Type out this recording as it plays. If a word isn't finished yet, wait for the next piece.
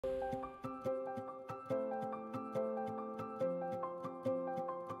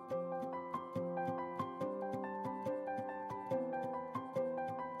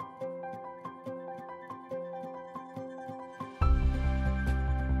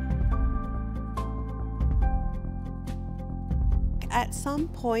at some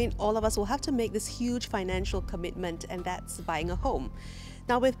point, all of us will have to make this huge financial commitment, and that's buying a home.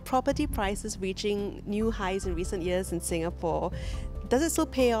 Now, with property prices reaching new highs in recent years in Singapore, does it still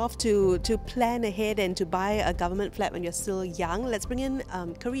pay off to plan ahead and to buy a government flat when you're still young? Let's bring in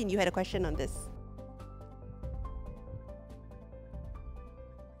Kareen. You had a question on this.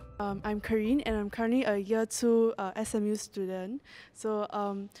 I'm Kareen, and I'm currently a year 2 SMU student. So,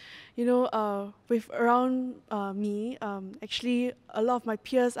 with around me, actually a lot of my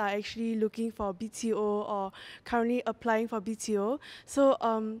peers are actually looking for BTO or currently applying for BTO.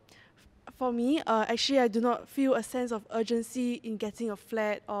 So, for me, actually I do not feel a sense of urgency in getting a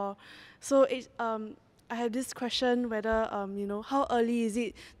flat, or so I have this question whether how early is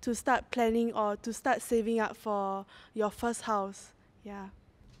it to start planning or to start saving up for your first house? Yeah.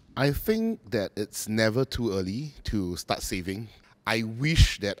 I think that it's never too early to start saving. I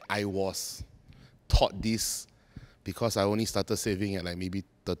wish that I was taught this, because I only started saving at like maybe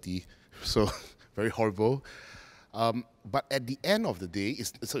 30, so very horrible. But at the end of the day,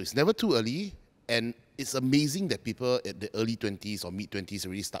 it's never too early, and it's amazing that people at the early 20s or mid-20s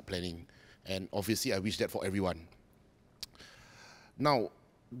already start planning. And obviously I wish that for everyone. Now,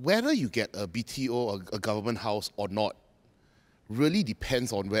 whether you get a BTO or a government house or not, really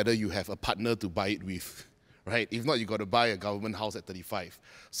depends on whether you have a partner to buy it with, right? If not, you got to buy a government house at 35.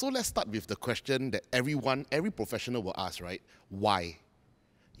 So let's start with the question that every professional will ask, right? Why?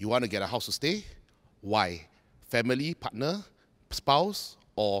 You want to get a house to stay? Why? Family, partner, spouse,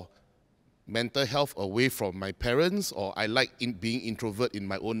 or mental health away from my parents, or I like being introvert in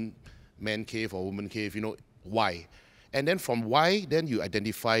my own man cave or woman cave, why? And then from why, then you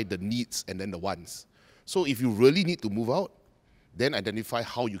identify the needs and then the wants. So if you really need to move out, then identify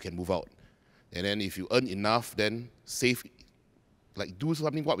how you can move out. And then if you earn enough, then save, like do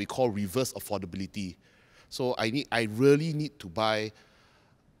something what we call reverse affordability. So I really need to buy,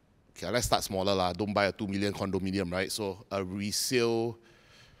 okay, let's start smaller lah. Don't buy a 2 million condominium, right? So a resale,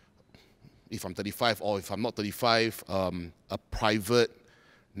 if I'm 35 or if I'm not 35, a private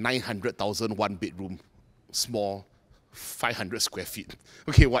 900,000 one bedroom, small, 500 square feet.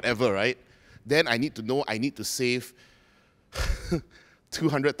 Okay, whatever, right? Then I need to know I need to save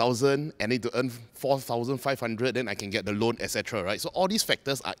 200,000, and I need to earn 4,500, then I can get the loan, etc. Right? So all these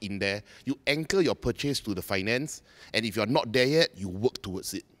factors are in there. You anchor your purchase to the finance, and if you're not there yet, you work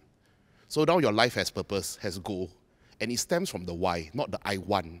towards it. So now your life has purpose, has goal, and it stems from the why, not the I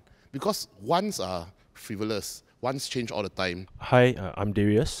want. Because wants are frivolous, wants change all the time. Hi, I'm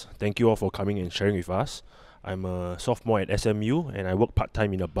Darius. Thank you all for coming and sharing with us. I'm a sophomore at SMU, and I work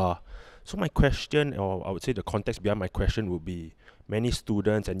part-time in a bar. So my question, or I would say the context behind my question would be, many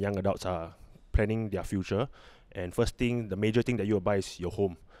students and young adults are planning their future, and first thing, the major thing that you will buy is your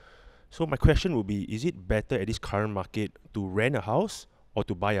home. So my question would be, is it better at this current market to rent a house or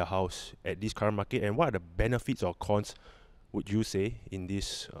to buy a house at this current market, and what are the benefits or cons, would you say, in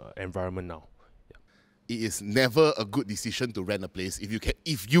this environment now? It is never a good decision to rent a place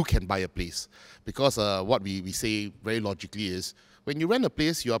if you can buy a place, because what we say very logically is, when you rent a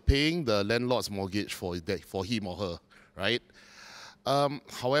place, you are paying the landlord's mortgage for him or her, right?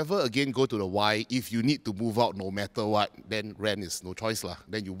 However, again, go to the why. If you need to move out no matter what, then rent is no choice lah.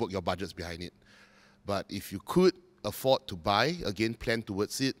 Then you work your budgets behind it. But if you could afford to buy, again, plan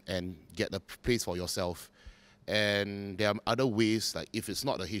towards it and get a place for yourself. And there are other ways, like if it's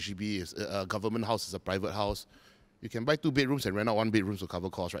not a HDB, it's a government house, it's a private house, you can buy 2 bedrooms and rent out 1 bedroom to cover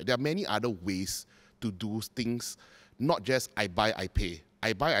costs, right? There are many other ways to do things, not just I buy, I pay.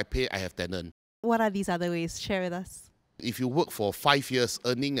 I buy, I pay, I have tenant. What are these other ways? Share with us. If you work for 5 years,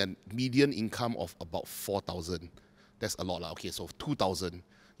 earning a median income of about 4,000, that's a lot lah. Okay, so 2,000.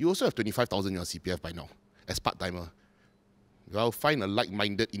 You also have 25,000 in your CPF by now as part-timer. Well, find a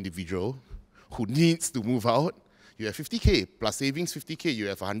like-minded individual who needs to move out. You have 50K plus savings 50K, you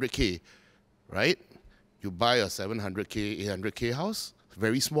have 100K, right? You buy a 700K, 800K house,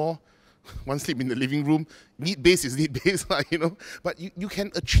 very small. One sleep in the living room. Need base is need base, But you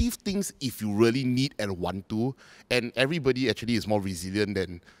can achieve things if you really need and want to. And everybody actually is more resilient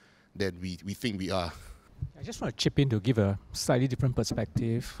than we think we are. I just want to chip in to give a slightly different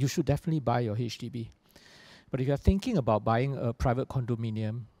perspective. You should definitely buy your HDB. But if you're thinking about buying a private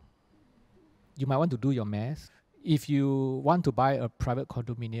condominium, you might want to do your math. If you want to buy a private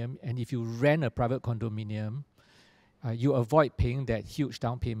condominium, and if you rent a private condominium, you avoid paying that huge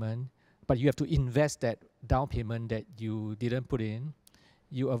down payment, but you have to invest that down payment that you didn't put in.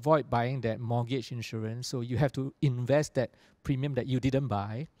 You avoid buying that mortgage insurance, so you have to invest that premium that you didn't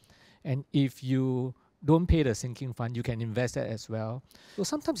buy. And if you don't pay the sinking fund, you can invest that as well. So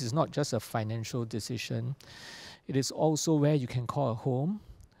sometimes it's not just a financial decision. It is also where you can call a home,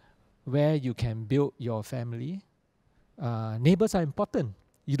 where you can build your family. Neighbors are important.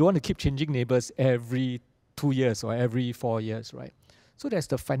 You don't want to keep changing neighbors every 2 years or every 4 years, right? So there's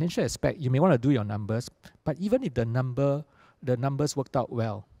the financial aspect. You may want to do your numbers, but even if the numbers worked out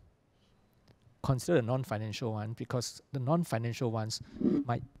well, consider the non-financial one, because the non-financial ones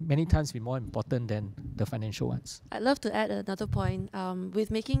might many times be more important than the financial ones. I'd love to add another point. With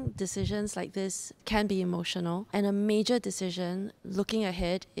making decisions like this can be emotional, and a major decision looking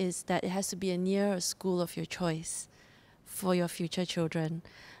ahead is that it has to be near a school of your choice for your future children.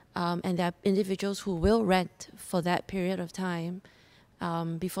 And there are individuals who will rent for that period of time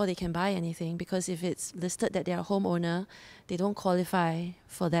before they can buy anything, because if it's listed that they're a homeowner, they don't qualify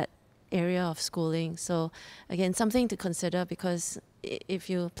for that area of schooling. So again, something to consider, because if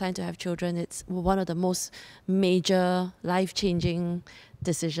you plan to have children, it's one of the most major life-changing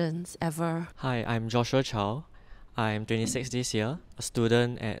decisions ever. Hi, I'm Joshua Chow. I'm 26 this year, a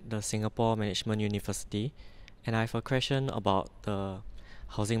student at the Singapore Management University, and I have a question about the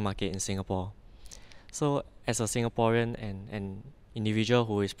housing market in Singapore. So as a Singaporean and an individual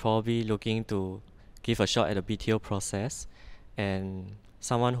who is probably looking to give a shot at the BTO process, and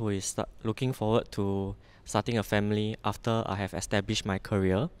someone who is looking forward to starting a family after I have established my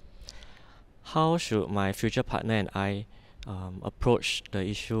career, how should my future partner and I approach the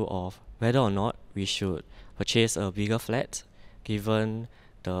issue of whether or not we should purchase a bigger flat given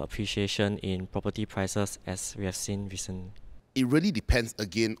the appreciation in property prices as we have seen recently? It really depends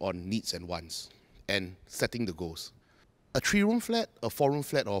again on needs and wants and setting the goals. A 3-room flat, a 4-room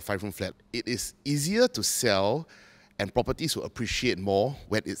flat, or a 5-room flat, it is easier to sell, and properties will appreciate more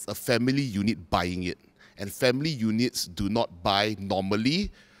when it's a family unit buying it. And family units do not buy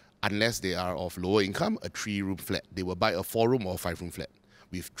normally, unless they are of lower income, a 3-room flat. They will buy a 4-room or a 5-room flat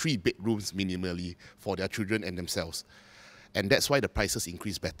with 3 bedrooms minimally for their children and themselves. And that's why the prices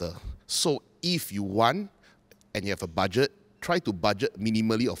increase better. So if you want and you have a budget, try to budget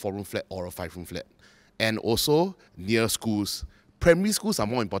minimally a 4-room flat or a 5-room flat. And also near schools. Primary schools are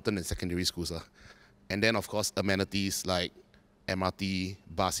more important than secondary schools. And then, of course, amenities like MRT,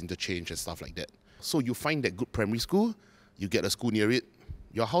 bus interchange and stuff like that. So you find that good primary school, you get a school near it,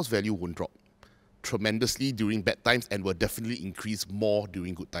 your house value won't drop tremendously during bad times and will definitely increase more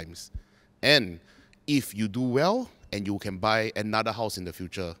during good times. And if you do well and you can buy another house in the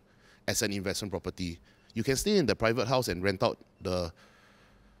future as an investment property, you can stay in the private house and rent out the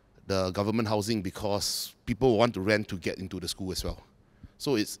government housing, because people want to rent to get into the school as well.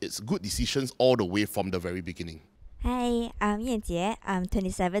 So it's good decisions all the way from the very beginning. Hi, I'm Yan Jie. I'm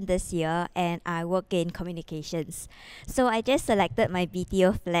 27 this year and I work in communications. So I just selected my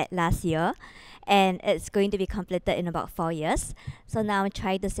BTO flat last year and it's going to be completed in about 4 years. So now I'm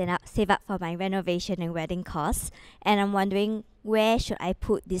trying to save up for my renovation and wedding costs, and I'm wondering where should I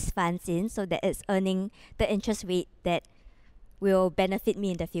put these funds in so that it's earning the interest rate that will benefit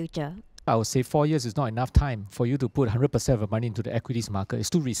me in the future. I would say 4 years is not enough time for you to put 100% of your money into the equities market. It's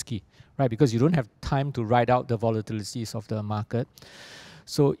too risky, right? Because you don't have time to ride out the volatilities of the market.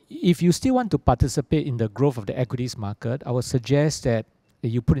 So if you still want to participate in the growth of the equities market, I would suggest that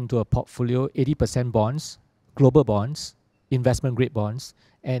you put into a portfolio 80% bonds, global bonds, investment grade bonds,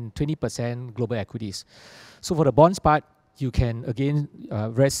 and 20% global equities. So for the bonds part, you can, again,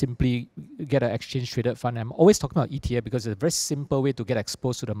 very simply get an exchange traded fund. I'm always talking about ETF because it's a very simple way to get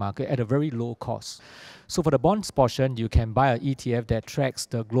exposed to the market at a very low cost. So for the bonds portion, you can buy an ETF that tracks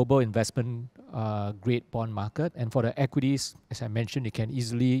the global investment grade bond market. And for the equities, as I mentioned, you can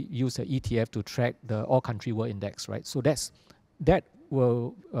easily use an ETF to track the all country world index, right? So that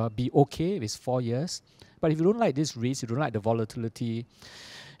will be okay with 4 years. But if you don't like this risk, you don't like the volatility,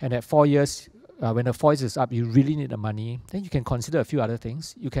 and at 4 years, when the 4 years is up, you really need the money, then you can consider a few other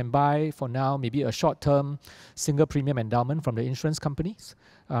things. You can buy, for now, maybe a short-term single premium endowment from the insurance companies.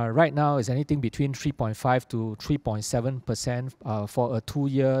 Right now, it's anything between 3.5 to 3.7% for a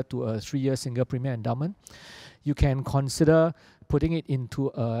 2-year to a 3-year single premium endowment. You can consider putting it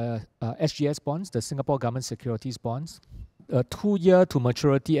into SGS bonds, the Singapore Government Securities Bonds. A 2-year to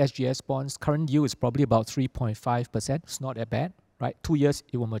maturity SGS bonds, current yield is probably about 3.5%. It's not that bad, right? 2 years,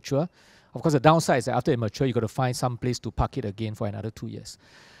 it will mature. Of course, the downside is that after it matures, you've got to find some place to park it again for another 2 years,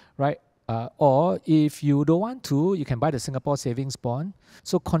 right? Or if you don't want to, you can buy the Singapore Savings Bond.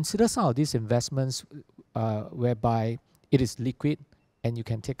 So consider some of these investments whereby it is liquid and you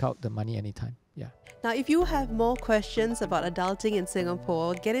can take out the money anytime. Yeah. Now, if you have more questions about adulting in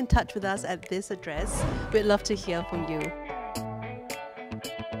Singapore, get in touch with us at this address. We'd love to hear from you.